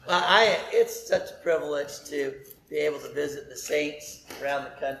It's such a privilege to be able to visit the saints around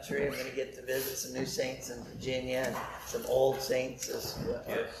the country. I'm going to get to visit some new saints in Virginia and some old saints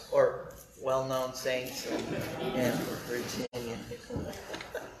or well-known saints in Virginia.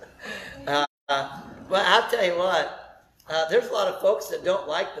 But I'll tell you what, there's a lot of folks that don't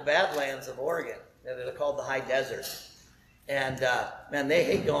like the Badlands of Oregon. They're called the high desert. And, man, they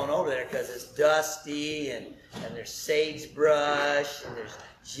hate going over there because it's dusty and there's sagebrush and there's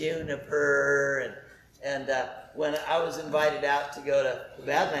juniper. And when I was invited out to go to the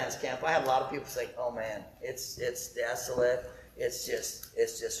Badlands camp, I had a lot of people say, oh, man, it's desolate. It's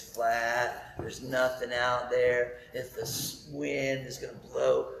just flat. There's nothing out there. If the wind is going to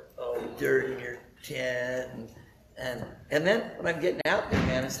blow dirt in your tent. And then when I'm getting out there,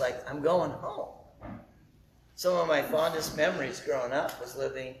 man, it's like I'm going home. Some of my fondest memories growing up was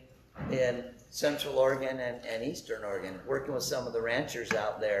living in Central Oregon and Eastern Oregon, working with some of the ranchers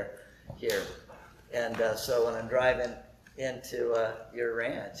out there here. And so when I'm driving into your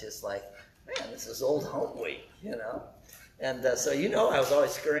ranch, it's like, man, this is old home week, you know. And so, I was always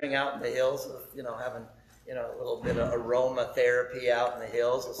scurrying out in the hills, having, a little bit of aromatherapy out in the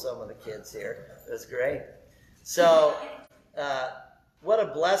hills with some of the kids here. It was great. So what a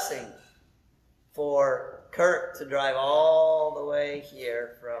blessing for Kirk to drive all the way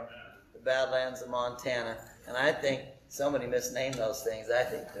here from the Badlands of Montana. And I think somebody misnamed those things. I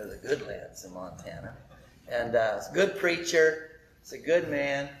think they're the good lands of Montana. And it's a good preacher. It's a good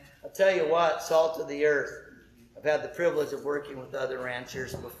man. I'll tell you what, salt of the earth. I've had the privilege of working with other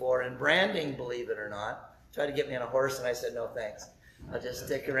ranchers before, and branding, believe it or not. Tried to get me on a horse, and I said, no thanks. I'll just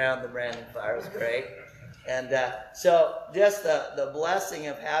stick around the branding fire. It was great. And so just the blessing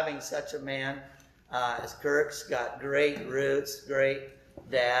of having such a man as Kirk's got great roots, great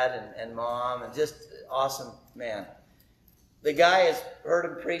dad and mom, and just awesome man. The guy has heard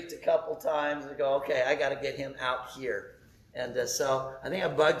him preach a couple times and go, okay, I got to get him out here. And so I think I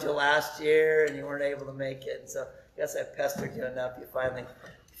bugged you last year and you weren't able to make it. And so I guess I pestered you enough. You finally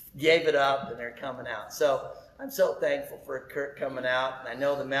gave it up and they're coming out. So I'm so thankful for Kirk coming out. And I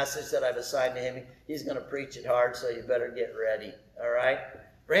know the message that I've assigned to him, he's going to preach it hard, so you better get ready. All right?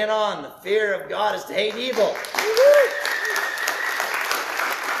 Bring it on. The fear of God is to hate evil. Love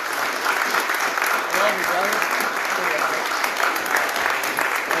you, brother.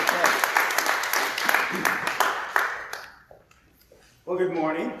 Well, good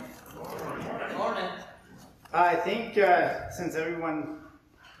morning. Good morning. I think since everyone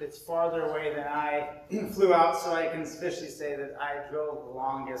is farther away than I flew out, so I can officially say that I drove the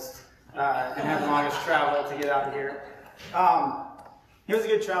longest and had the longest travel to get out here. It was a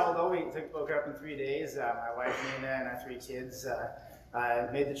good travel though. We woke up in 3 days. My wife Nina and our 3 kids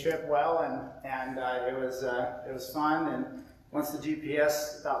made the trip well, and it was fun. And once the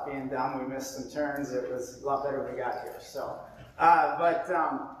GPS stopped being dumb, we missed some turns. It was a lot better when we got here. So. But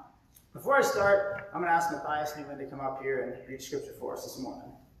before I start, I'm going to ask Matthias Newman to come up here and read scripture for us this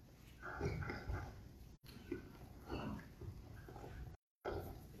morning.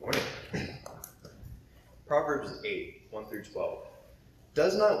 Morning. Proverbs 8, 1 through 12.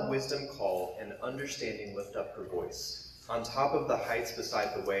 Does not wisdom call and understanding lift up her voice? On top of the heights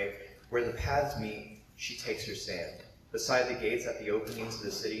beside the way, where the paths meet, she takes her stand. Beside the gates at the openings of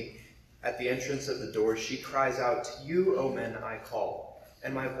the city, at the entrance of the door, she cries out, to you, O men, I call,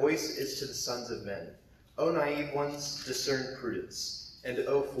 and my voice is to the sons of men. O naive ones, discern prudence, and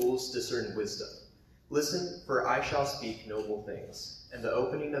O fools, discern wisdom. Listen, for I shall speak noble things, and the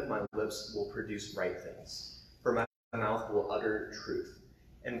opening of my lips will produce right things. For my mouth will utter truth,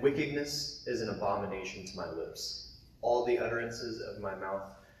 and wickedness is an abomination to my lips. All the utterances of my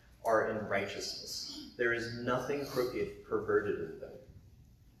mouth are in righteousness. There is nothing crooked, perverted in them.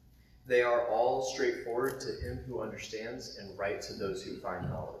 They are all straightforward to him who understands, and right to those who find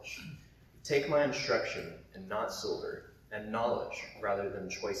knowledge. Take my instruction, and not silver, and knowledge rather than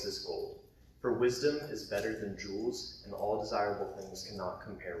choicest gold. For wisdom is better than jewels, and all desirable things cannot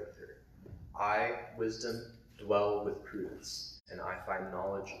compare with her. I, wisdom, dwell with prudence, and I find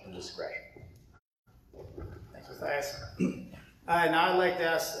knowledge and discretion. Thanks, Matthias. Now I'd like to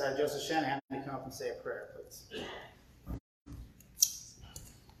ask Joseph Shanahan to come up and say a prayer, please.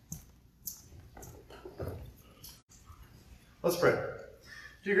 Let's pray.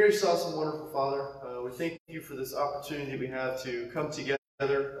 Dear gracious, awesome, wonderful Father, we thank you for this opportunity we have to come together,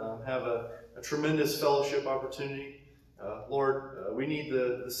 have a tremendous fellowship opportunity. Lord, we need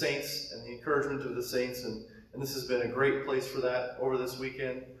the saints and the encouragement of the saints, and this has been a great place for that over this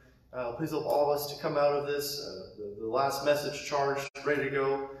weekend. Please help all of us to come out of this, the last message charged, ready to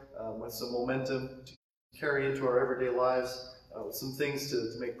go, with some momentum to carry into our everyday lives. with some things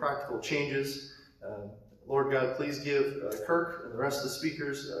to make practical changes. Lord God, please give Kirk and the rest of the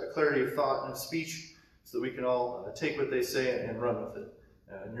speakers clarity of thought and of speech so that we can all take what they say and run with it.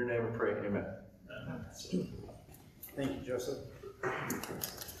 In your name we pray, amen. Thank you, Joseph.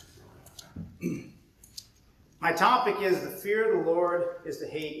 My topic is the fear of the Lord is to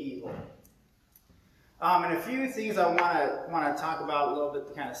hate evil. And a few things I want to talk about a little bit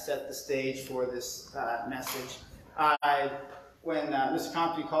to kind of set the stage for this message. When Mr.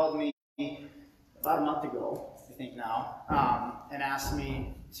 Compton called me about a month ago, I think now, and asked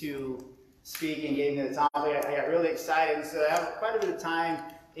me to speak and gave me the topic, I got really excited. And so I have quite a bit of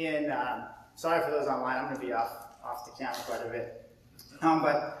time in, sorry for those online, I'm going to be off the camera quite a bit.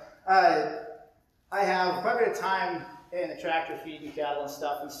 But I have quite a bit of time in the tractor feeding cattle and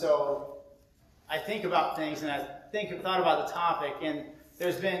stuff, and so I think about things, and I thought about the topic, and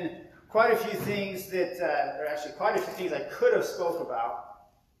there's been quite a few things that, or actually quite a few things I could have spoke about,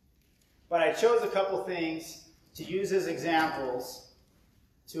 but I chose a couple things to use as examples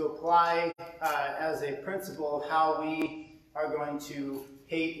to apply as a principle of how we are going to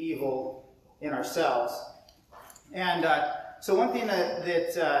hate evil in ourselves. And so one thing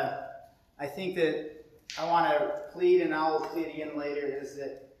that I think that I want to plead, and I'll plead again later, is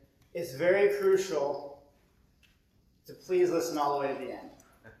that it's very crucial to please listen all the way to the end.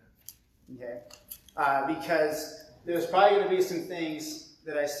 Okay? Because there's probably going to be some things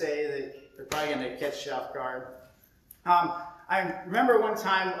that I say that are probably going to catch you off guard. I remember one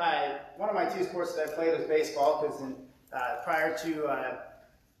time, one of my two sports that I played was baseball, because prior to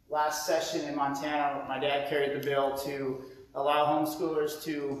last session in Montana, my dad carried the bill to allow homeschoolers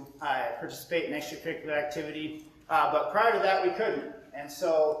to participate in extracurricular activity. But prior to that, we couldn't. And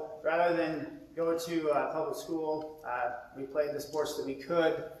so rather than go to public school, we played the sports that we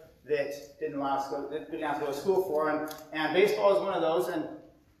could that didn't allow us to that we didn't have to go to school for. And baseball was one of those. And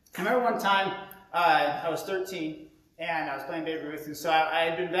I remember one time I was 13 and I was playing Babe Ruth. And so I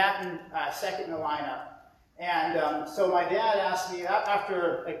had been batting second in the lineup. And so my dad asked me,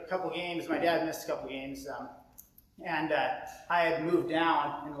 after a couple games, my dad missed a couple games, and I had moved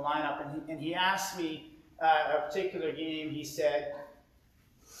down in the lineup, and he asked me a particular game. He said,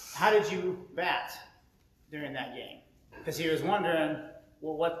 "How did you bat during that game?" Because he was wondering,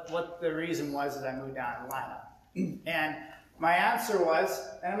 well, what the reason was that I moved down in the lineup. And my answer was,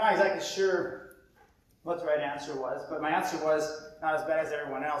 and I'm not exactly sure what the right answer was, but my answer was not as bad as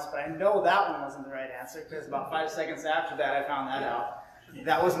everyone else, but I know that one wasn't the right answer, because about 5 seconds after that I found that out.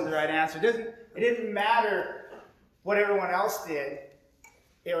 That wasn't the right answer. It didn't matter what everyone else did,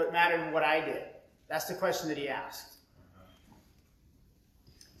 it mattered what I did. That's the question that he asked.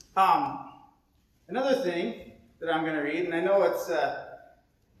 Another thing that I'm going to read, and I know it's a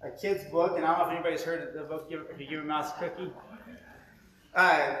kid's book, and I don't know if anybody's heard of the book, If You Give a Mouse a Cookie.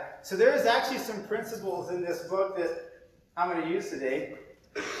 So there's actually some principles in this book that I'm going to use today.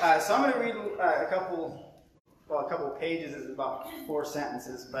 So I'm going to read a couple pages is about 4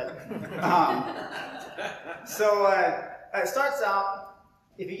 sentences, but so it starts out,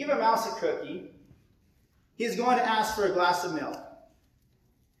 if you give a mouse a cookie, he's going to ask for a glass of milk.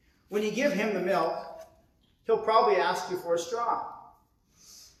 When you give him the milk, he'll probably ask you for a straw.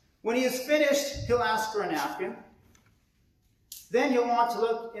 When he is finished, he'll ask for a napkin. Then he'll want to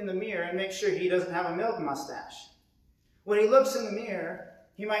look in the mirror and make sure he doesn't have a milk mustache. When he looks in the mirror,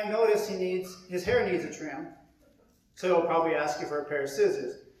 he might notice his hair needs a trim. So he'll probably ask you for a pair of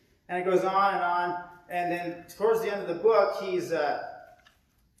scissors. And it goes on, and then towards the end of the book, he is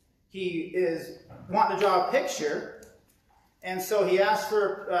wanting to draw a picture, and so he asks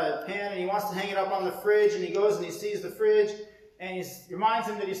for a pen, and he wants to hang it up on the fridge, and he goes and he sees the fridge, and he reminds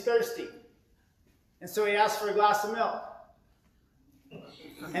him that he's thirsty. And so he asks for a glass of milk.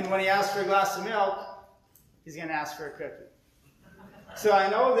 And when he asks for a glass of milk, he's going to ask for a cookie. So I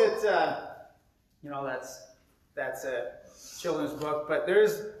know that, that's a children's book, but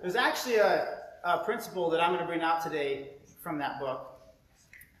there's actually a principle that I'm going to bring out today from that book.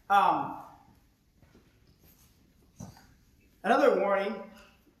 Another warning,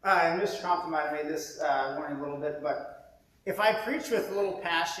 and Mr. Compton might have made this warning a little bit, but if I preach with a little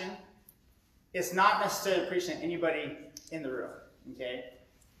passion, it's not necessarily preaching to anybody in the room, okay?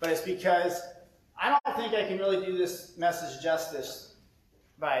 But it's because I don't think I can really do this message justice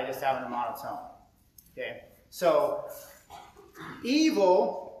by just having a monotone, okay? So,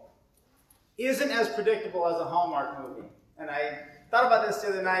 evil isn't as predictable as a Hallmark movie. And I thought about this the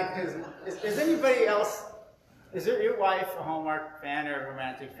other night, because is anybody else, is your wife a Hallmark fan or a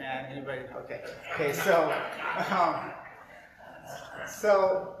romantic fan? Anybody? Okay, so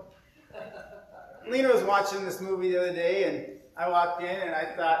Lena was watching this movie the other day, and I walked in and I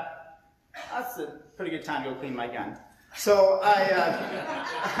thought, that's a pretty good time to go clean my gun. So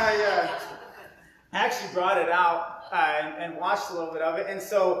I actually brought it out and watched a little bit of it. And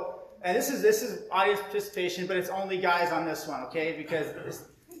so, and this is audience participation, but it's only guys on this one, okay? Because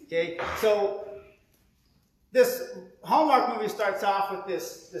so this Hallmark movie starts off with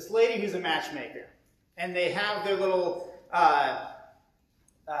this lady who's a matchmaker, and they have their little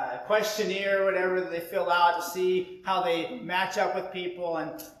questionnaire or whatever that they fill out to see how they match up with people.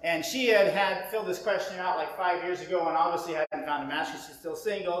 And she had filled this questionnaire out like 5 years ago, and obviously hadn't found a match because she's still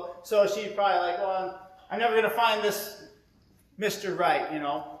single. So she's probably like, well, I'm never going to find this Mr. Right, you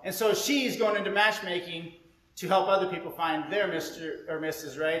know. And so she's going into matchmaking to help other people find their Mr. or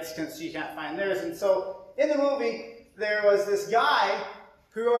Mrs. Right, since she can't find theirs. And so in the movie, there was this guy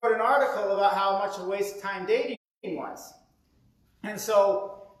who wrote an article about how much a waste of time dating was. And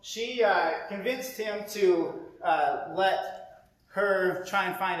so she convinced him to let her try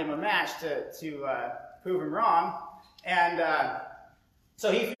and find him a match to prove him wrong. And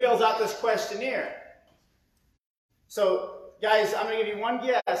so he fills out this questionnaire. So, guys, I'm going to give you one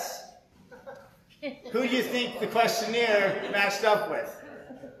guess. Who do you think the questionnaire matched up with?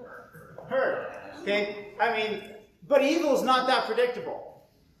 Her. Okay? I mean, but evil is not that predictable.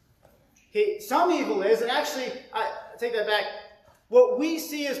 Okay? Some evil is, and actually, I take that back. What we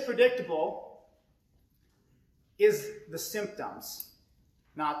see as predictable is the symptoms,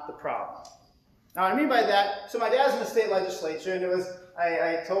 not the problem. Now, what I mean by that, so my dad's in the state legislature, and it was,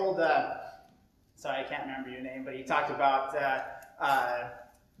 I told, sorry, I can't remember your name, but he talked about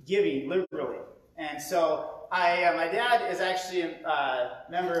giving liberally. And so my dad is actually a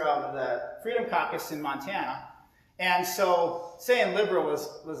member of the Freedom Caucus in Montana. And so saying liberal was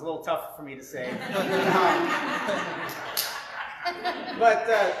a little tough for me to say.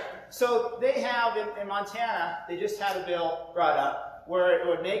 So they have, in Montana, they just had a bill brought up where it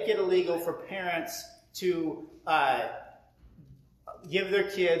would make it illegal for parents to give their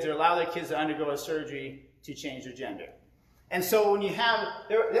kids or allow their kids to undergo a surgery to change their gender. And so when you have,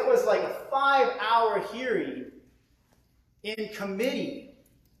 there was like a 5-hour hearing in committee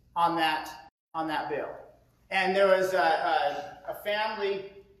on that bill. And there was a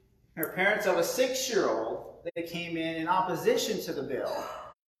family, or parents of a 6-year-old that came in opposition to the bill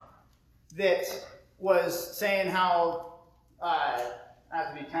that was saying how, I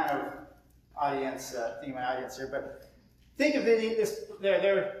have to be kind of thinking my audience here, but think of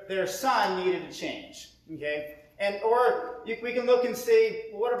their son needed to change, okay? Or we can look and say,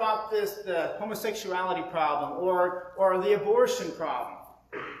 well, what about the homosexuality problem or the abortion problem?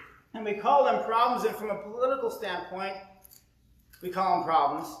 And we call them problems, and from a political standpoint, we call them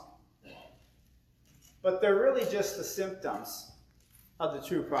problems. But they're really just the symptoms of the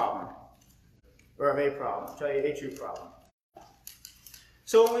true problem, or of a problem, a true problem.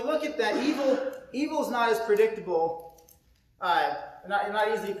 So when we look at that, evil is not as predictable, not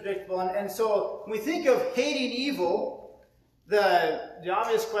easily predictable. And so when we think of hating evil, the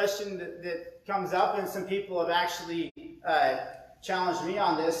obvious question that comes up, and some people have actually challenged me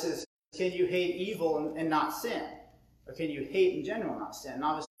on this, is can you hate evil and not sin? Or can you hate in general and not sin? And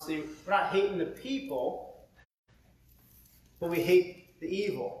obviously, we're not hating the people, but we hate the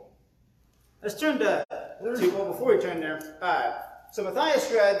evil. Let's turn to well, before we turn there, so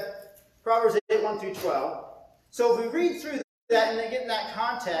Matthias read Proverbs 8, 1 through 12. So if we read through that and then get in that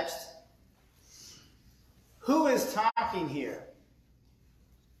context, who is talking here?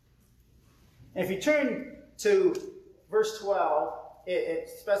 And if you turn to verse 12, it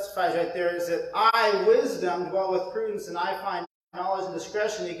specifies right there is that I, wisdom, dwell with prudence, and I find knowledge and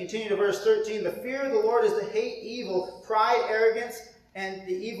discretion. And you continue to verse 13, the fear of the Lord is to hate evil, pride, arrogance, and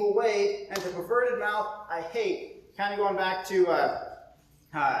the evil way, and the perverted mouth I hate. Kind of going back to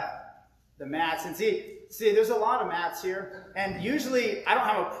the mats. And see, there's a lot of mats here. And usually I don't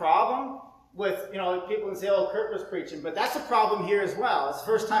have a problem with, people can say, oh, Kirk was preaching. But that's a problem here as well. It's the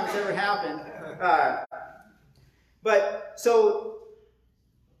first time it's ever happened. But so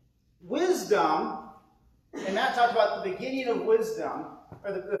wisdom, and Matt talked about the beginning of wisdom,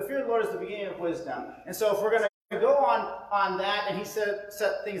 or the fear of the Lord is the beginning of wisdom. And so if we're going to go on that, and he set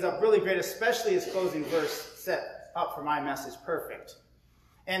things up really great, especially his closing verse set up for my message perfect.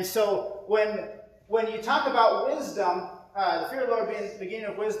 And so when you talk about wisdom, the fear of the Lord being the beginning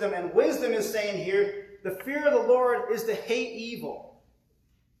of wisdom, and wisdom is saying here, the fear of the Lord is to hate evil.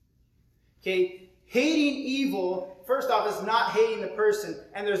 Okay, hating evil, first off, is not hating the person.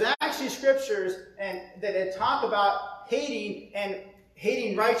 And there's actually scriptures that talk about hating and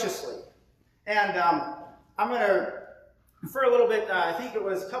hating righteously. And I'm going to for a little bit, I think it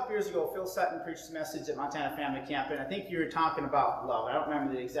was a couple years ago, Phil Sutton preached a message at Montana Family Camp, and I think you were talking about love. I don't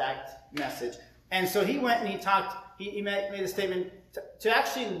remember the exact message. And so he went and he made a statement, to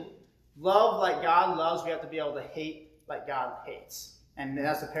actually love like God loves, we have to be able to hate like God hates. And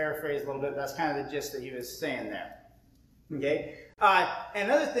that's a paraphrase a little bit, that's kind of the gist that he was saying there. Okay?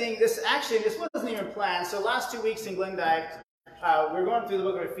 Another thing, this wasn't even planned. So last 2 weeks in Glendive, we're going through the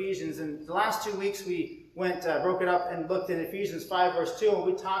book of Ephesians, and the last 2 weeks we broke it up and looked at Ephesians 5 verse 2, and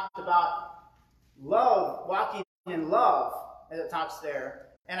we talked about love, walking in love, as it talks there.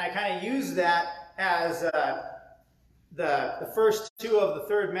 And I kind of used that as the first two of the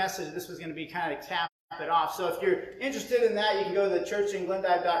third message. This was going to be kind of cap it off. So if you're interested in that, you can go to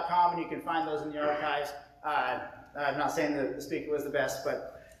thechurchinglendive.com and you can find those in the archives. I'm not saying that the speaker was the best,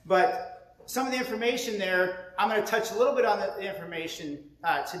 but some of the information there, I'm going to touch a little bit on the information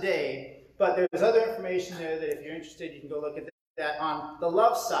today, but there's other information there that if you're interested, you can go look at that on the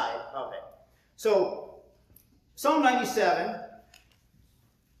love side of it. So, Psalm 97,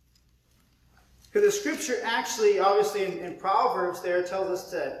 because the scripture actually, obviously in Proverbs there, tells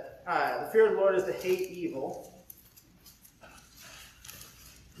us to, the fear of the Lord is to hate evil.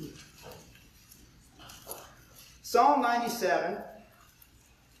 Psalm 97,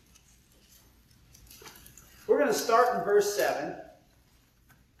 we're going to start in verse 7.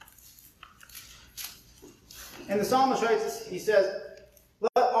 And the psalmist writes, he says,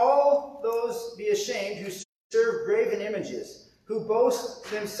 "Let all those be ashamed who serve graven images, who boast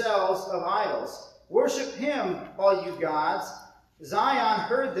themselves of idols. Worship him, all you gods. Zion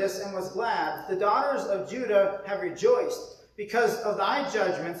heard this and was glad. The daughters of Judah have rejoiced because of thy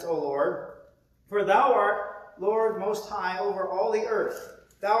judgments, O Lord. For thou art, Lord, most high over all the earth.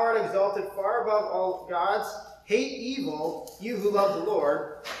 Thou art exalted far above all gods. Hate evil, you who love the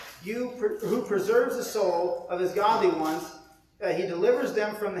Lord. You who preserves the soul of his godly ones. He delivers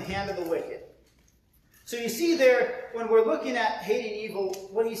them from the hand of the wicked." So you see there, when we're looking at hating evil,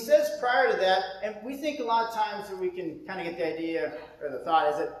 what he says prior to that, and we think a lot of times that we can kind of get the idea, or the thought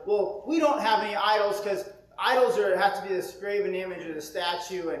is that, well, we don't have any idols because idols have to be this graven image or the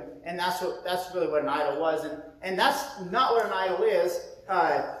statue, and that's really what an idol was. And that's not what an idol is.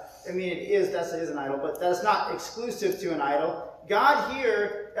 I mean, it is an idol, but that's not exclusive to an idol. God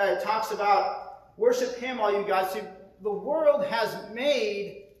here talks about worship him, all you gods. So the world has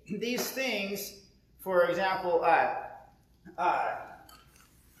made these things, for example,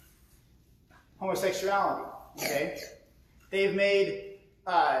 homosexuality. Okay, they've made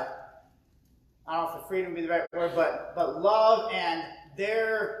I don't know if freedom would be the right word, but love and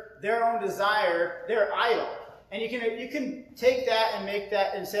their own desire, their idol. And you can take that and make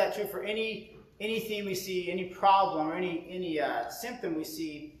that and say that true for anything we see, any problem or any symptom we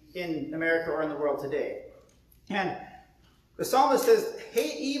see in America or in the world today. And the psalmist says,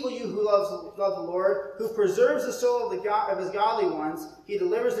 "Hate evil, you who love the Lord, who preserves the soul of his godly ones. He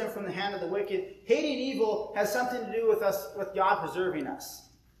delivers them from the hand of the wicked." Hating evil has something to do with God preserving us.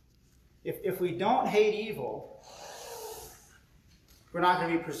 If we don't hate evil, we're not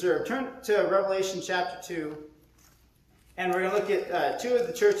going to be preserved. Turn to Revelation chapter 2, and we're going to look at two of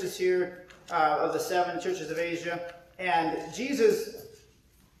the churches here, of the 7 churches of Asia. And Jesus,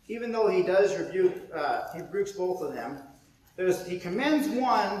 even though he does rebuke, he rebukes both of them. He commends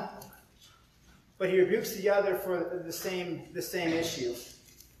one, but he rebukes the other for the same issue.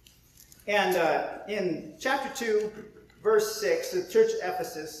 And in chapter 2, verse 6, the church of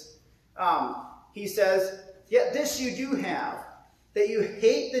Ephesus, he says, "Yet this you do have, that you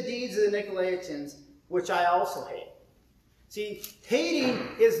hate the deeds of the Nicolaitans, which I also hate." See,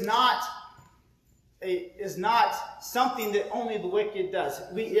 hating is not something that only the wicked does.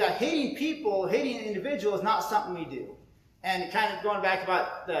 Hating people, hating an individual is not something we do. And kind of going back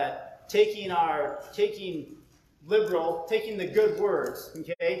about taking the good words,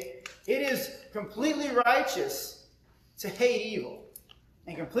 okay? It is completely righteous to hate evil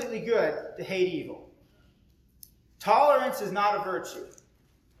and completely good to hate evil. Tolerance is not a virtue.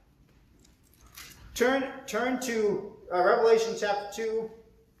 Turn to Revelation chapter 2,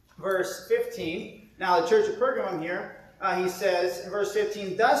 verse 15. Now the church of Pergamum here, he says in verse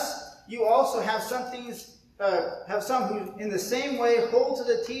 15, "Thus you also have some who in the same way hold to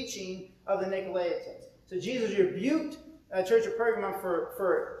the teaching of the Nicolaitans." So Jesus rebuked the church of Pergamum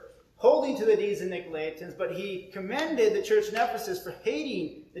for holding to the deeds of the Nicolaitans, but he commended the church in Ephesus for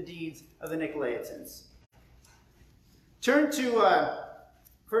hating the deeds of the Nicolaitans. Turn to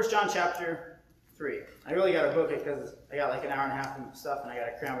 1 John chapter 3. I really got to book it because I got like an hour and a half of stuff and I got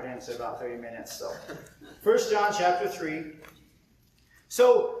to cram it into about 30 minutes. So 1 John chapter 3.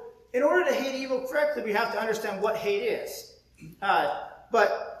 So in order to hate evil correctly, we have to understand what hate is.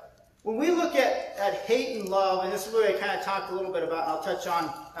 But when we look at hate and love, and this is what I kind of talked a little bit about, and I'll touch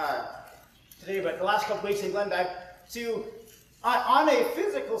on today, but the last couple weeks in Glendive, on a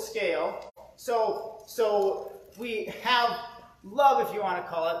physical scale, so we have love, if you want to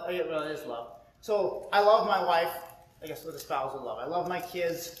call it. Well, it is love. So I love my wife, I guess with a spousal love. I love my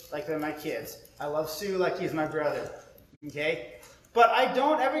kids like they're my kids. I love Sue like he's my brother. Okay? But I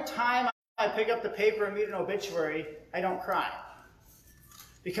don't, every time I pick up the paper and read an obituary, I don't cry.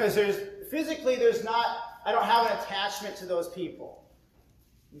 Because I don't have an attachment to those people.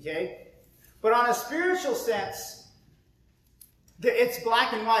 Okay? But on a spiritual sense, it's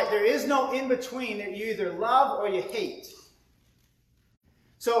black and white. There is no in-between. You either love or you hate.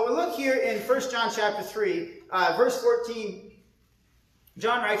 So we look here in 1 John chapter 3, verse 14.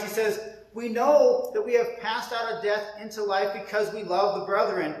 John writes, he says, "We know that we have passed out of death into life because we love the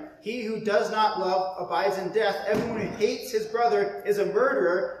brethren. He who does not love abides in death. Everyone who hates his brother is a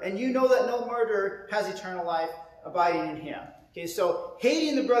murderer, and you know that no murderer has eternal life abiding in him." Okay, so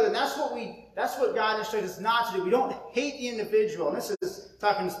hating the brother, that's what God instructs us not to do. We don't hate the individual. And this is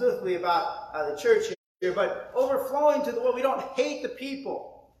talking specifically about the church here, but overflowing to the world, we don't hate the people.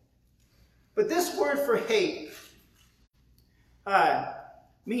 But this word for hate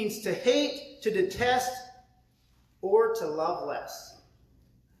means to hate, to detest, or to love less.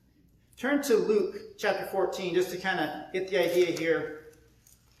 Turn to Luke chapter 14 just to kind of get the idea here.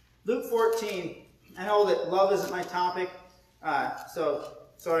 Luke 14. I know that love isn't my topic, so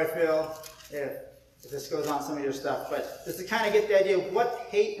sorry, Phil, if this goes on some of your stuff. But just to kind of get the idea of what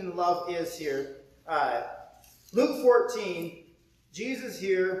hate and love is here. Luke 14, Jesus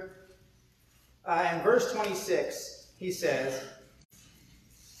here, in verse 26, he says,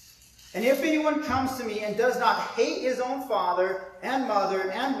 "And if anyone comes to me and does not hate his own father and mother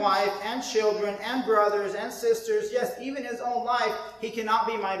and wife and children and brothers and sisters, yes, even his own life, he cannot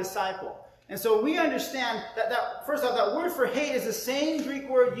be my disciple." And so we understand that first off, that word for hate is the same Greek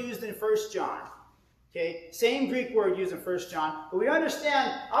word used in 1 John. Okay, same Greek word used in 1 John. But we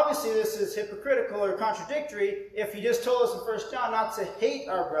understand, obviously this is hypocritical or contradictory if he just told us in 1 John not to hate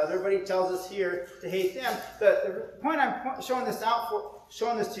our brother, but he tells us here to hate them. The point I'm showing this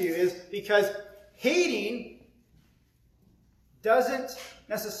to you is because hating doesn't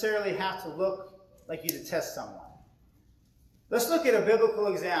necessarily have to look like you detest someone. Let's look at a biblical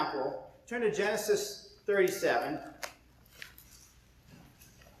example. Turn to Genesis 37.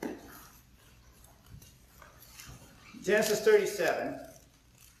 Genesis 37.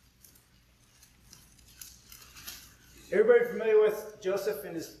 Everybody familiar with Joseph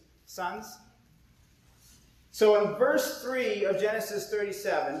and his sons? So in verse 3 of Genesis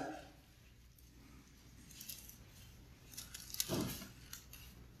 37,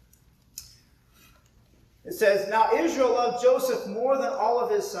 it says, "Now Israel loved Joseph more than all of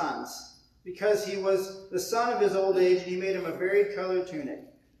his sons, because he was the son of his old age, and he made him a varied-colored tunic.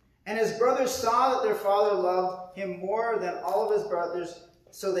 And his brothers saw that their father loved him more than all of his brothers,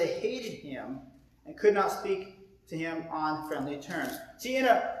 so they hated him and could not speak to him on friendly terms." See, in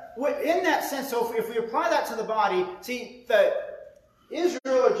that sense, so if we apply that to the body, see, that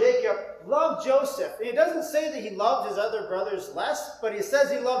Israel or Jacob loved Joseph. And it doesn't say that he loved his other brothers less, but he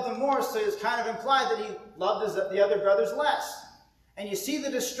says he loved them more, so it's kind of implied that he loved the other brothers less. And you see the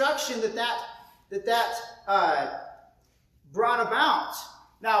destruction that brought about.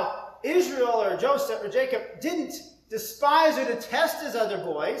 Now, Israel or Joseph or Jacob didn't despise or detest his other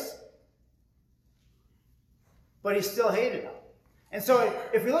boys, but he still hated them. And so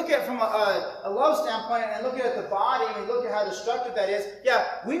if we look at it from a love standpoint and look at the body and we look at how destructive that is,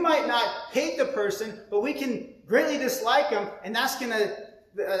 yeah, we might not hate the person, but we can greatly dislike them, and that's going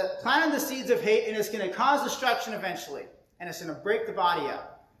to plant the seeds of hate, and it's going to cause destruction eventually, and it's going to break the body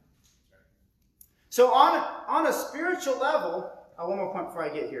up. So on a spiritual level, one more point before I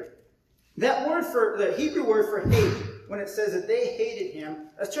get here. That word for, the Hebrew word for hate, when it says that they hated him,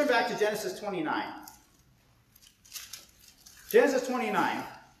 let's turn back to Genesis 29. Genesis 29.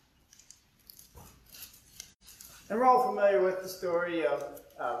 And we're all familiar with the story of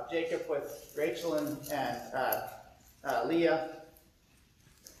Jacob with Rachel and Leah.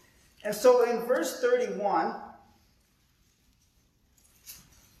 And so in verse 31,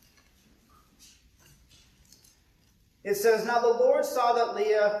 it says, "Now the Lord saw that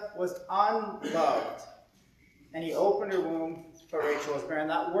Leah was unloved, and he opened her womb, but Rachel was barren."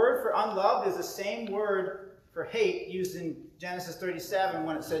 That word for unloved is the same word for hate used in Genesis 37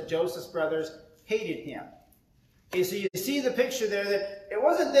 when it said Joseph's brothers hated him. Okay, so you see the picture there that it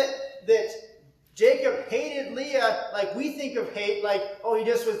wasn't that Jacob hated Leah like we think of hate, like, oh, he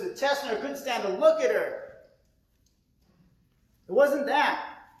just was detesting her, couldn't stand to look at her. It wasn't that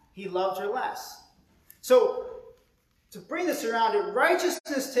he loved her less. So, to bring this around,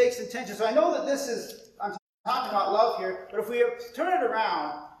 righteousness takes intention. So I know that I'm talking about love here, but if we turn it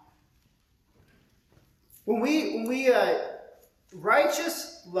around,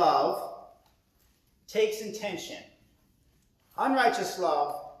 righteous love takes intention. Unrighteous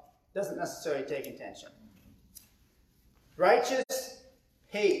love doesn't necessarily take intention. Righteous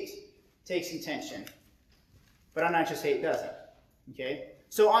hate takes intention, but unrighteous hate doesn't. Okay?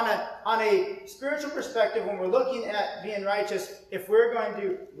 So on a spiritual perspective, when we're looking at being righteous, if we're going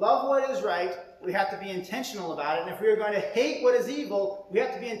to love what is right, we have to be intentional about it. And if we're going to hate what is evil, we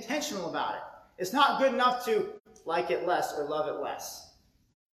have to be intentional about it. It's not good enough to like it less or love it less.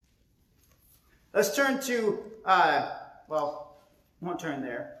 Let's turn to, we won't turn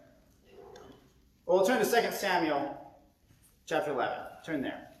there. We'll turn to 2 Samuel chapter 11. Turn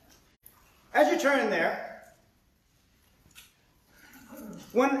there. As you're turning there,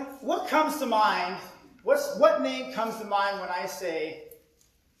 what comes to mind, what name comes to mind when I say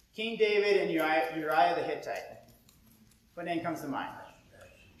King David and Uriah the Hittite? What name comes to mind?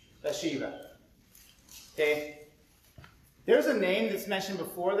 Bathsheba. Okay. There's a name that's mentioned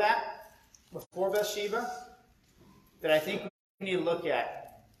before Bathsheba, that I think we need to look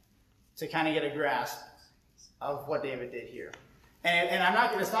at to kind of get a grasp of what David did here. And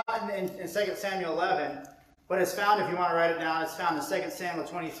it's not in 2 Samuel 11, but it's found, if you want to write it down, it's found in 2 Samuel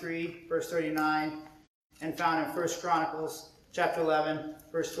 23, verse 39, and found in 1 Chronicles chapter 11,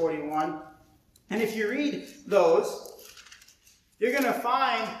 verse 41. And if you read those, you're going to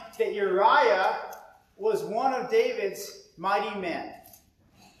find that Uriah was one of David's mighty men.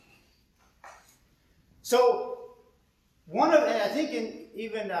 So, and I think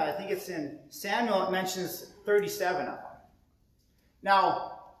it's in Samuel, it mentions 37 of them.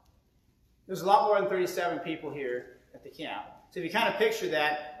 Now, there's a lot more than 37 people here at the camp. So if you kind of picture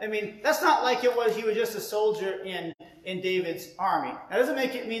that, I mean, that's not like he was just a soldier in David's army. That doesn't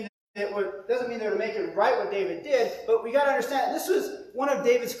make it mean that they would make it right what David did, but we got to understand this was one of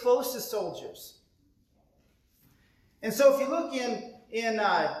David's closest soldiers. And so if you look in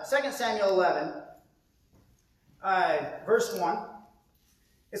 2 Samuel 11, verse 1,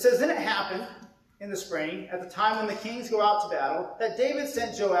 it says, "Then it happened in the spring, at the time when the kings go out to battle, that David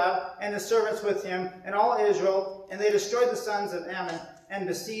sent Joab and his servants with him and all Israel, and they destroyed the sons of Ammon and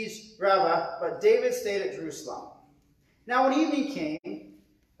besieged Rabbah, but David stayed at Jerusalem. Now when evening came,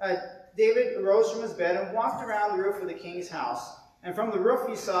 David arose from his bed and walked around the roof of the king's house, and from the roof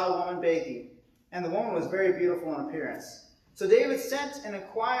he saw a woman bathing, and the woman was very beautiful in appearance. So David sent and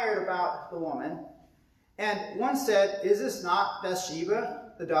inquired about the woman, and one said, 'Is this not Bathsheba,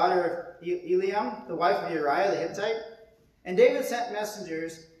 the daughter of Eliam, the wife of Uriah the Hittite?' And David sent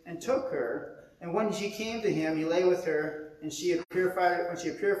messengers and took her, and when she came to him, he lay with her, and when she had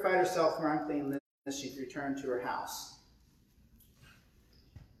purified herself from her uncleanness, she returned to her house."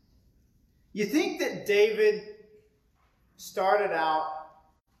 You think that David started out,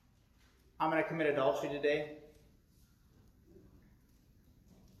 "I'm going to commit adultery today"?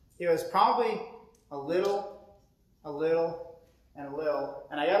 It was probably a little, and a little.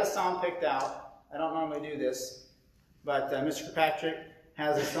 And I got a song picked out. I don't normally do this, but Mr. Kirkpatrick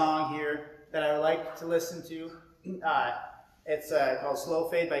has a song here that I would like to listen to. It's called "Slow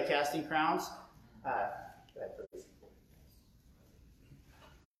Fade" by Casting Crowns. Go ahead, please.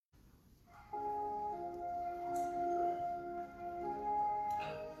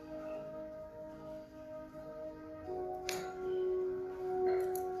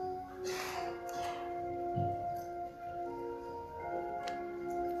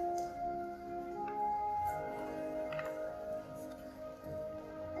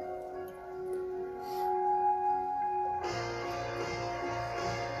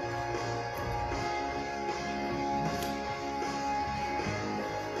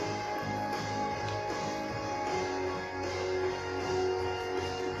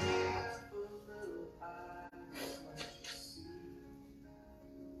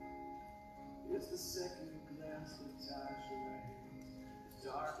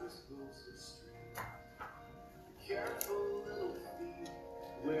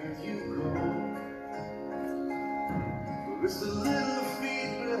 It's the little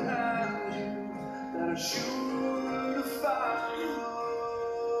feet behind you that are sure to follow.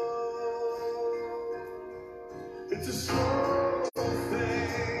 It's a slow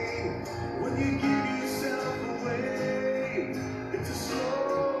thing when you give yourself away. It's a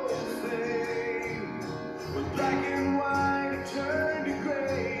slow thing when black and white turn to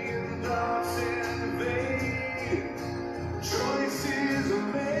gray and thoughts invade. Choices are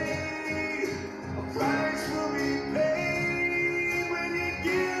made, a price will be paid.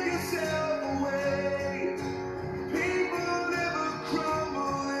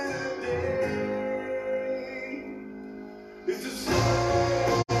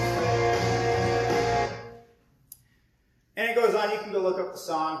 the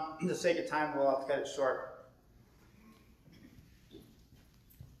song. For the sake of time, we'll have to cut it short.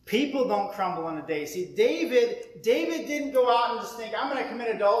 People don't crumble in a day. See, David didn't go out and just think, I'm going to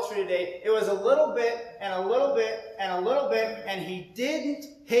commit adultery today. It was a little bit, and a little bit, and a little bit, and he didn't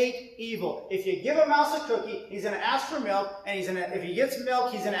hate evil. If you give a mouse a cookie, he's going to ask for milk, and if he gets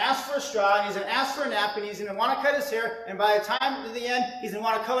milk, he's going to ask for a straw, and he's going to ask for a nap, and he's going to want to cut his hair, and by the time to the end, he's going to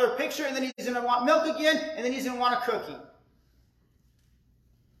want to color a picture, and then he's going to want milk again, and then he's going to want a cookie.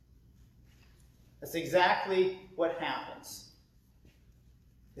 That's exactly what happens.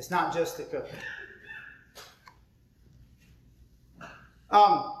 It's not just the cooking.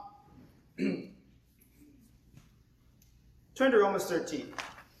 Turn to Romans 13.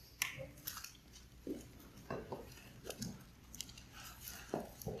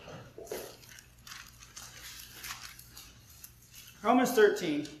 Romans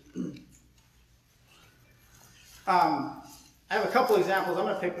 13. I have a couple examples. I'm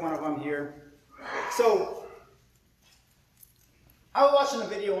going to pick one of them here. So, I was watching a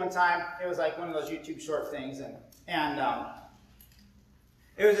video one time. It was like one of those YouTube short things, and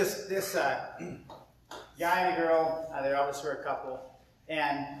it was this guy and a girl. They obviously were a couple,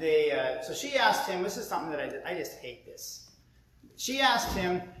 and so she asked him. This is something that I just hate this. She asked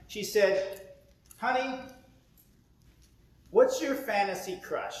him. She said, "Honey, what's your fantasy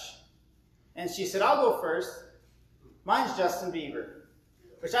crush?" And she said, "I'll go first. Mine's Justin Bieber."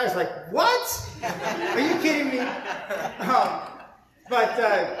 Which I was like, "What? Are you kidding me?"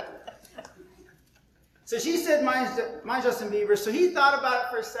 So she said, mine's Justin Bieber. So he thought about it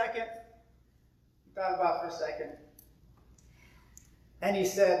for a second. And he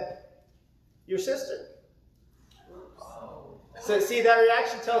said, "Your sister." So see, that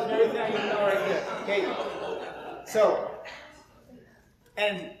reaction tells me everything I need to know right there. Okay. So,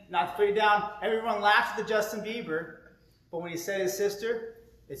 and not to put you down, everyone laughed at the Justin Bieber. But when he said his sister,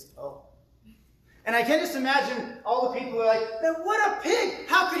 it's oh. And I can just imagine all the people who are like, "Man, what a pig!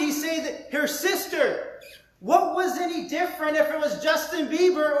 How could he say that her sister? What was any different if it was Justin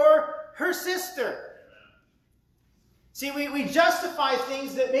Bieber or her sister?" See, we justify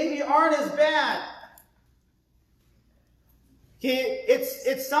things that maybe aren't as bad.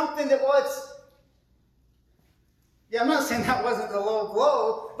 It's something that, well, it's... Yeah, I'm not saying that wasn't the low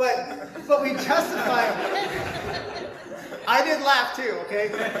blow, but we justify it. I did laugh too, okay?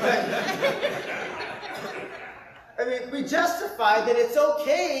 I mean, we justify that it's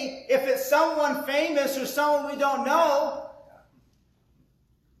okay if it's someone famous or someone we don't know,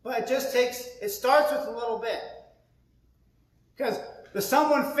 but it starts with a little bit. Because the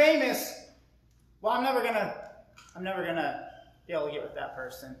someone famous, well, I'm never gonna be able to get with that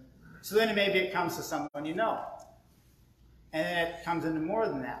person. So then maybe it comes to someone you know. And then it comes into more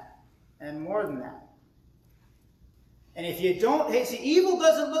than that, and more than that. And if you don't, see, evil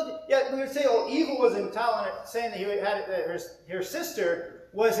doesn't look, yeah, we would say, oh, evil was saying that he had her sister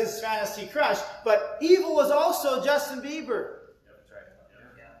was his fantasy crush, but evil was also Justin Bieber. Yeah, that's right.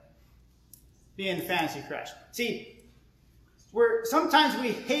 Yeah. Being the fantasy crush. See, sometimes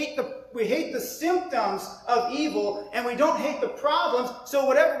we hate the symptoms of evil, and we don't hate the problems. So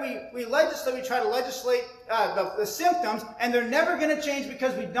whatever we legislate, we try to legislate the symptoms, and they're never going to change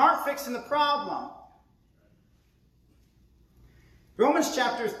because we aren't fixing the problem. Romans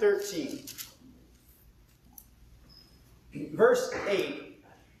chapter 13, verse 8.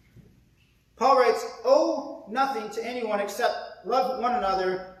 Paul writes, "Owe nothing to anyone except love one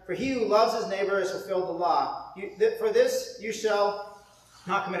another, for he who loves his neighbor has fulfilled the law. For this you shall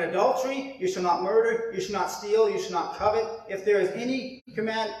not commit adultery, you shall not murder, you shall not steal, you shall not covet. If there is any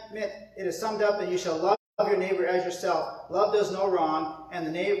commandment, it is summed up that you shall love your neighbor as yourself. Love does no wrong,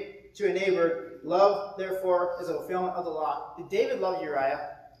 and to a neighbor, love, therefore, is a fulfillment of the law." Did David love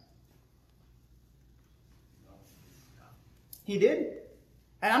Uriah? He didn't.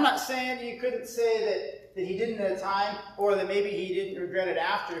 And I'm not saying you couldn't say that he didn't at a time, or that maybe he didn't regret it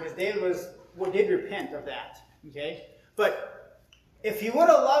after, because David did repent of that. Okay? But if he would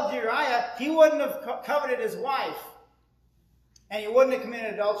have loved Uriah, he wouldn't have coveted his wife. And he wouldn't have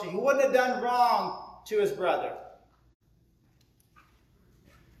committed adultery. He wouldn't have done wrong to his brother.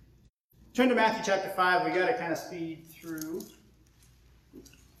 Turn to Matthew chapter 5. We got to kind of speed through.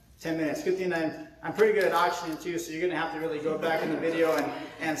 10 minutes. Good thing I'm pretty good at auctioning too, so you're going to have to really go back in the video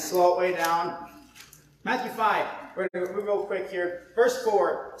and slow it way down. Matthew 5. We're going to move real quick here. Verse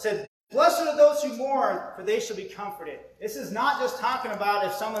 4 said, "Blessed are those who mourn, for they shall be comforted." This is not just talking about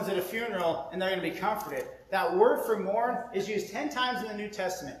if someone's at a funeral and they're going to be comforted. That word for mourn is used 10 times in the New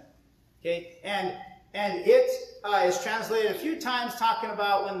Testament. Okay? And it is translated a few times talking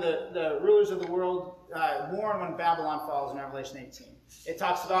about when the rulers of the world mourn when Babylon falls in Revelation 18. It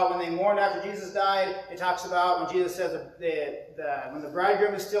talks about when they mourned after Jesus died. It talks about when Jesus says when the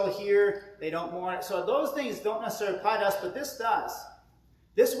bridegroom is still here, they don't mourn. So those things don't necessarily apply to us, but this does.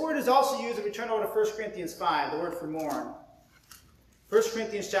 This word is also used if we turn over to 1 Corinthians 5, the word for mourn. 1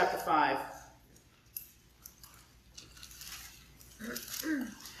 Corinthians chapter 5.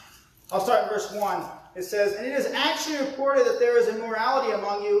 I'll start in verse 1. It says, "And it is actually reported that there is immorality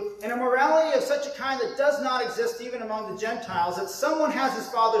among you, and immorality of such a kind that does not exist even among the Gentiles, that someone has his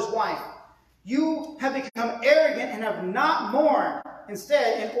father's wife. You have become arrogant and have not mourned.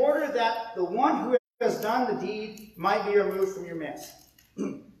 Instead, in order that the one who has done the deed might be removed from your midst."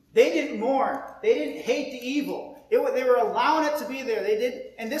 They didn't mourn. They didn't hate the evil. They were allowing it to be there. They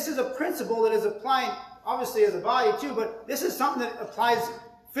did, and this is a principle that is applying, obviously, as a body too, but this is something that applies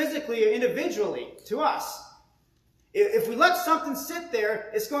physically or individually to us. If we let something sit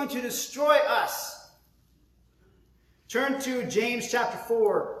there, it's going to destroy us. Turn to James chapter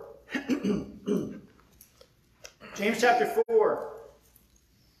 4. James chapter 4.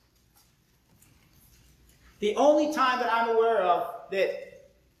 The only time that I'm aware of that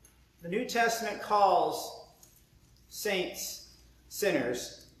the New Testament calls saints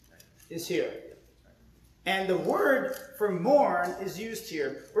sinners is here. And the word for mourn is used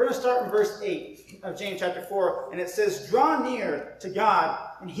here. We're going to start in verse 8 of James chapter 4. And it says, "Draw near to God,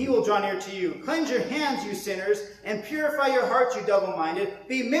 and he will draw near to you. Cleanse your hands, you sinners, and purify your hearts, you double-minded.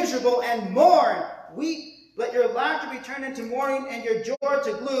 Be miserable and mourn. Weep. Let your laughter be turned into mourning and your joy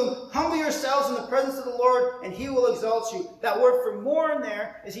to gloom. Humble yourselves in the presence of the Lord, and he will exalt you." That word for mourn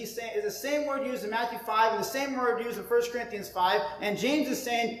there is the same word used in Matthew 5 and the same word used in 1 Corinthians 5. And James is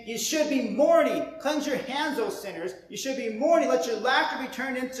saying you should be mourning. Cleanse your hands, O sinners. You should be mourning. Let your laughter be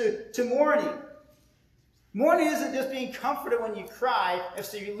turned into mourning. Mourning isn't just being comforted when you cry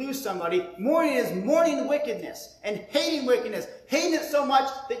if you lose somebody. Mourning is mourning wickedness and hating wickedness. Hating it so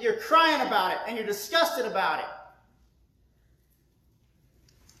much that you're crying about it and you're disgusted about it.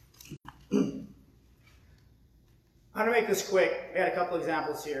 I'm going to make this quick. I got a couple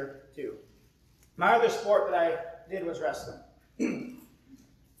examples here too. My other sport that I did was wrestling.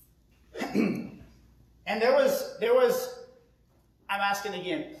 And there was, I'm asking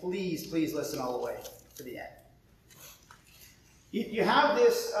again, please listen all the way to the end. You have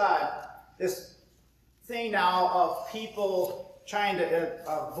this this thing now of people trying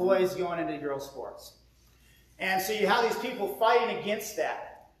to boys going into girls sports, and so you have these people fighting against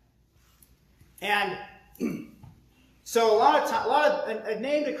that. And so a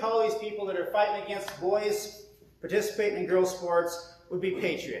name to call these people that are fighting against boys participating in girls sports would be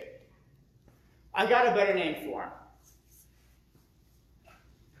patriot. I got a better name for them.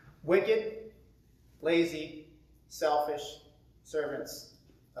 Wicked, lazy, selfish servants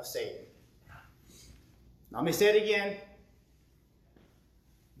of Satan. Let me say it again.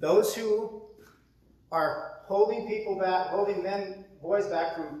 Those who are holding boys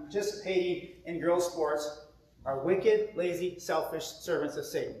back from participating in girls' sports are wicked, lazy, selfish servants of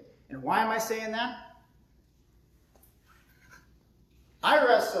Satan. And why am I saying that? I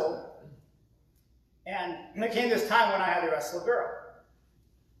wrestled, and there came this time when I had to wrestle a girl.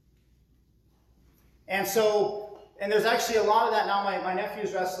 And there's actually a lot of that now. My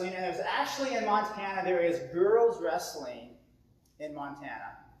nephew's wrestling, and there's actually in Montana, there is girls wrestling in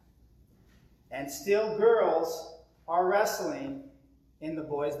Montana. And still girls are wrestling in the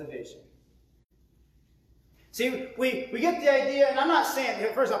boys' division. See, we get the idea, and I'm not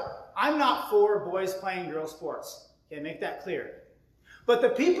saying, first off, I'm not for boys playing girls' sports. Okay, make that clear. But the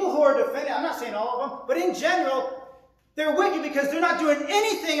people who are defending, I'm not saying all of them, but in general, they're wicked because they're not doing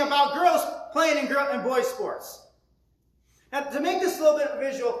anything about girls playing in boys' sports. Now, to make this a little bit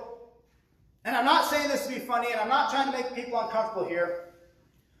visual, and I'm not saying this to be funny, and I'm not trying to make people uncomfortable here,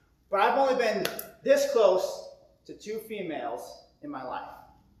 but I've only been this close to two females in my life.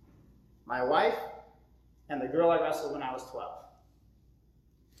 My wife and the girl I wrestled when I was 12.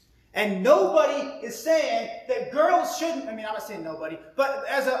 And nobody is saying that girls shouldn't, I'm not saying nobody, but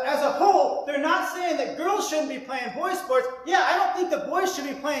as a whole, they're not saying that girls shouldn't be playing boys' sports. Yeah, I don't think the boys should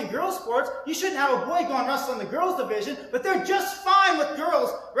be playing girls' sports. You shouldn't have a boy going wrestling in the girls' division, but they're just fine with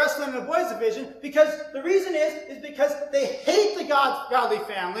girls wrestling in the boys' division because the reason is because they hate the godly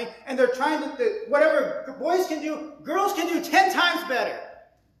family, and they're trying to, whatever boys can do, girls can do 10 times better.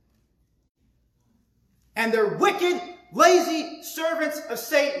 And they're wicked, lazy servants of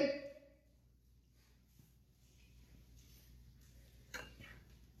Satan.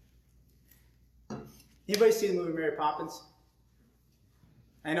 Anybody see the movie Mary Poppins?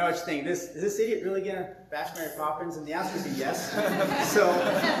 I know what you're thinking. Is this idiot really going to bash Mary Poppins? And the answer would be yes. So,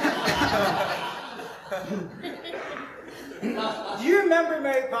 do you remember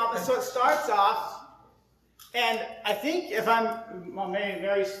Mary Poppins? So it starts off, and I think if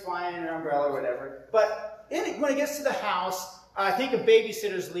Mary's flying in an umbrella or whatever, but when it gets to the house, I think a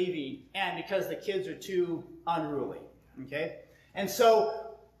babysitter's leaving, and because the kids are too unruly, okay? And so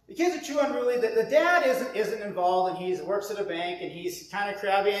the kids are too unruly. The dad isn't involved, and he works at a bank, and he's kind of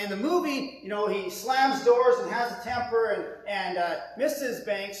crabby. And in the movie, he slams doors and has a temper, and Mrs.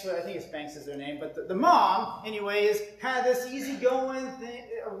 Banks, I think it's Banks is their name, but the mom, anyway, is kind of this easygoing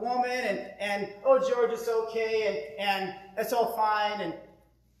woman, and oh, George, it's okay, and it's all fine. And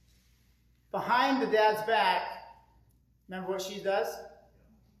behind the dad's back, remember what she does?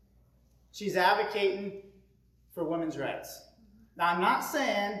 She's advocating for women's rights. Now, I'm not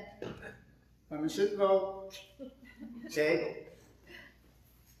saying women shouldn't vote, okay?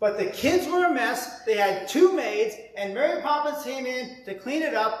 But the kids were a mess. They had 2 maids, and Mary Poppins came in to clean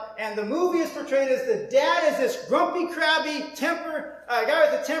it up, and the movie is portrayed as the dad is this grumpy, crabby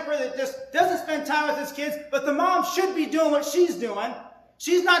guy with a temper that just doesn't spend time with his kids, but the mom should be doing what she's doing.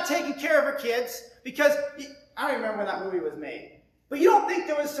 She's not taking care of her kids, because, I don't remember when that movie was made, but you don't think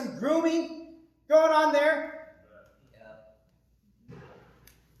there was some grooming going on there?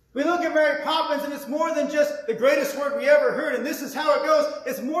 We look at Mary Poppins, and it's more than just the greatest word we ever heard, and this is how it goes.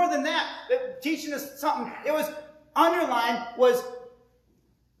 It's more than that teaching us something. It was underlined was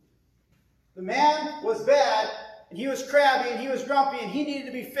the man was bad, and he was crabby, and he was grumpy, and he needed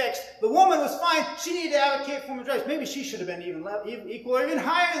to be fixed. The woman was fine. She needed to advocate for women's rights. Maybe she should have been even equal or even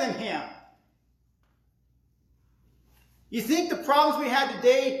higher than him. You think the problems we had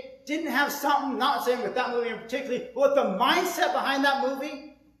today didn't have something, not saying with that movie in particular, but with the mindset behind that movie?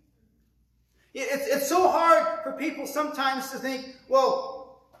 It's so hard for people sometimes to think,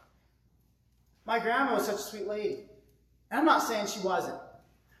 well, my grandma was such a sweet lady. And I'm not saying she wasn't.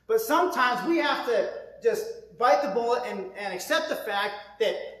 But sometimes we have to just bite the bullet and accept the fact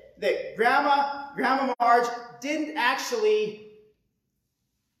that Grandma Marge didn't actually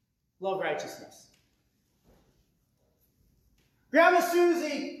love righteousness. Grandma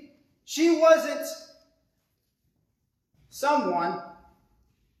Susie, she wasn't someone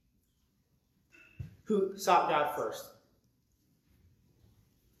who sought God first.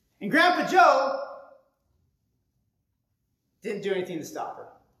 And Grandpa Joe didn't do anything to stop her.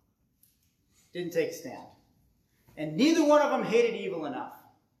 Didn't take a stand. And neither one of them hated evil enough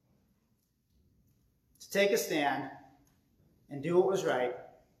to take a stand and do what was right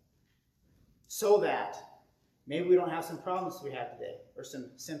so that maybe we don't have some problems we have today or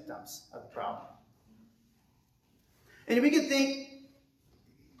some symptoms of the problem. And we could think,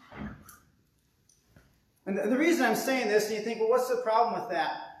 and the reason I'm saying this, and you think, well, what's the problem with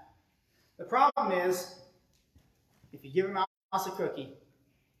that? The problem is, if you give a mouse a cookie,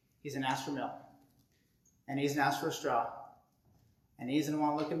 he's going to ask for milk. And he's going to ask for a straw. And he's going to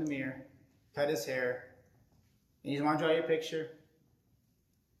want to look in the mirror, cut his hair, and he's going to want to draw you a picture,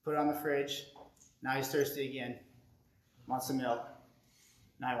 put it on the fridge. Now he's thirsty again, wants some milk.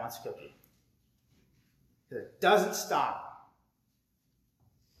 Now he wants a cookie. It doesn't stop.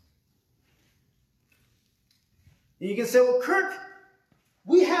 And you can say, well, Kirk,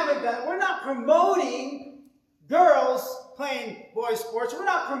 we haven't done it. We're not promoting girls playing boys' sports. We're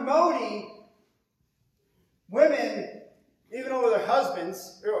not promoting women even over their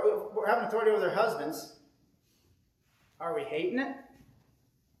husbands, or having authority over their husbands. Are we hating it?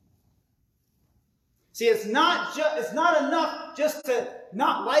 See, it's not enough just to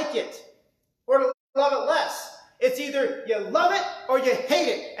not like it or to love it less. It's either you love it or you hate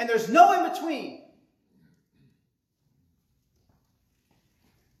it, and there's no in between.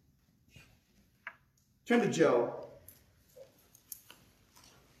 Turn to Job.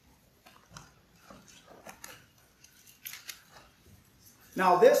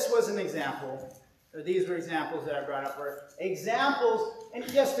 Now, this was an example, or these were examples that I brought up, were examples, and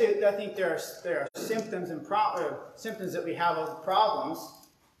yes, I think there are symptoms and symptoms that we have of problems,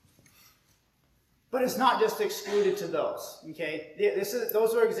 but it's not just excluded to those. Okay,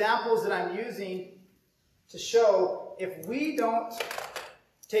 those are examples that I'm using to show if we don't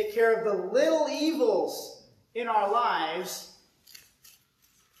take care of the little evils in our lives,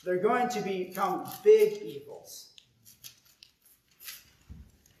 they're going to become big evils.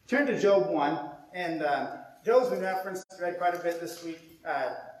 Turn to Job 1, and Job's been read quite a bit this week,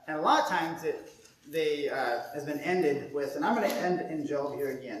 and a lot of times it has been ended with, and I'm going to end in Job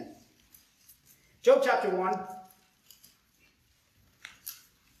here again. Job chapter 1,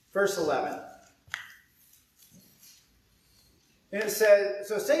 verse 11. And it says,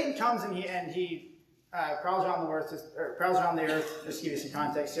 so Satan comes and he prowls around the earth. Just to give you some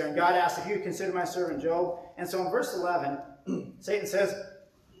context here. And God asks, if you would consider my servant Job. And so in verse 11, Satan says,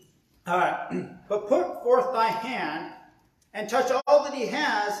 but put forth thy hand and touch all that he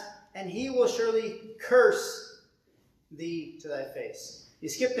has, and he will surely curse thee to thy face. You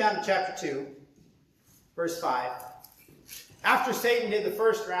skip down to chapter 2, verse 5. After Satan did the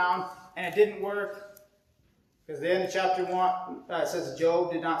first round and it didn't work, because the end of chapter 1 says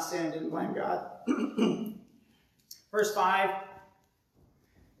Job did not sin and didn't blame God. Verse 5,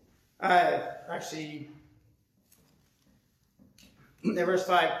 verse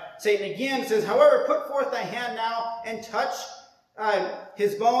 5, Satan again says, however, put forth thy hand now and touch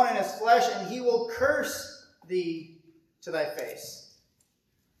his bone and his flesh, and he will curse thee to thy face.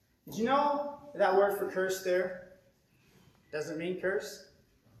 Did you know that word for curse there doesn't mean curse?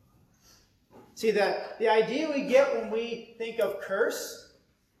 See, the idea we get when we think of curse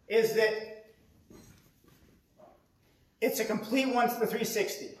is that it's a complete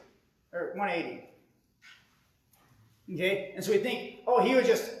 360 or 180. Okay? And so we think, oh, he was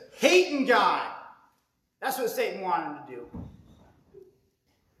just hating God. That's what Satan wanted him to do.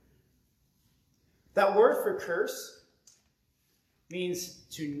 That word for curse means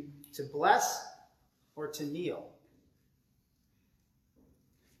to bless or to kneel.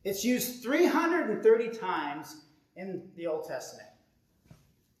 It's used 330 times in the Old Testament.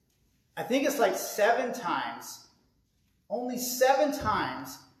 I think it's like 7 times. Only 7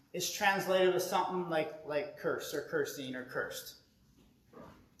 times is translated with something like curse or cursing or cursed.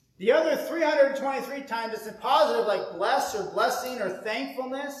 The other 323 times it's in positive, like bless or blessing or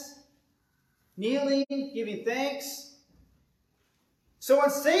thankfulness, kneeling, giving thanks. So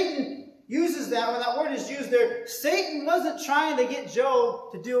when Satan uses that, when that word is used there, Satan wasn't trying to get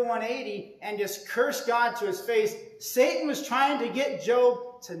Job to do a 180 and just curse God to his face. Satan was trying to get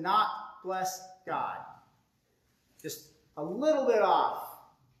Job to not bless God. Just a little bit off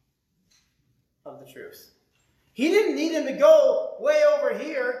of the truth. He didn't need him to go way over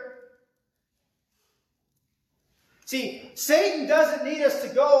here. See, Satan doesn't need us to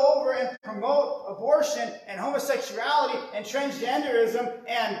go over and promote abortion and homosexuality and transgenderism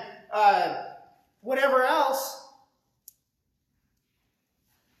and whatever else.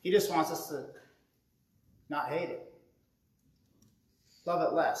 He just wants us to not hate it. Love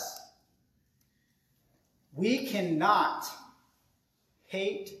it less. We cannot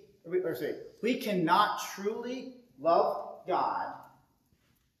we cannot truly love God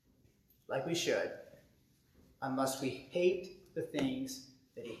like we should unless we hate the things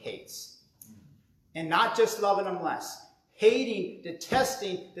that he hates. And not just loving them less. Hating,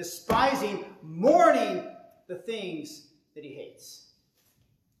 detesting, despising, mourning the things that he hates.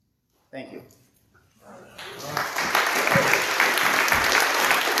 Thank you.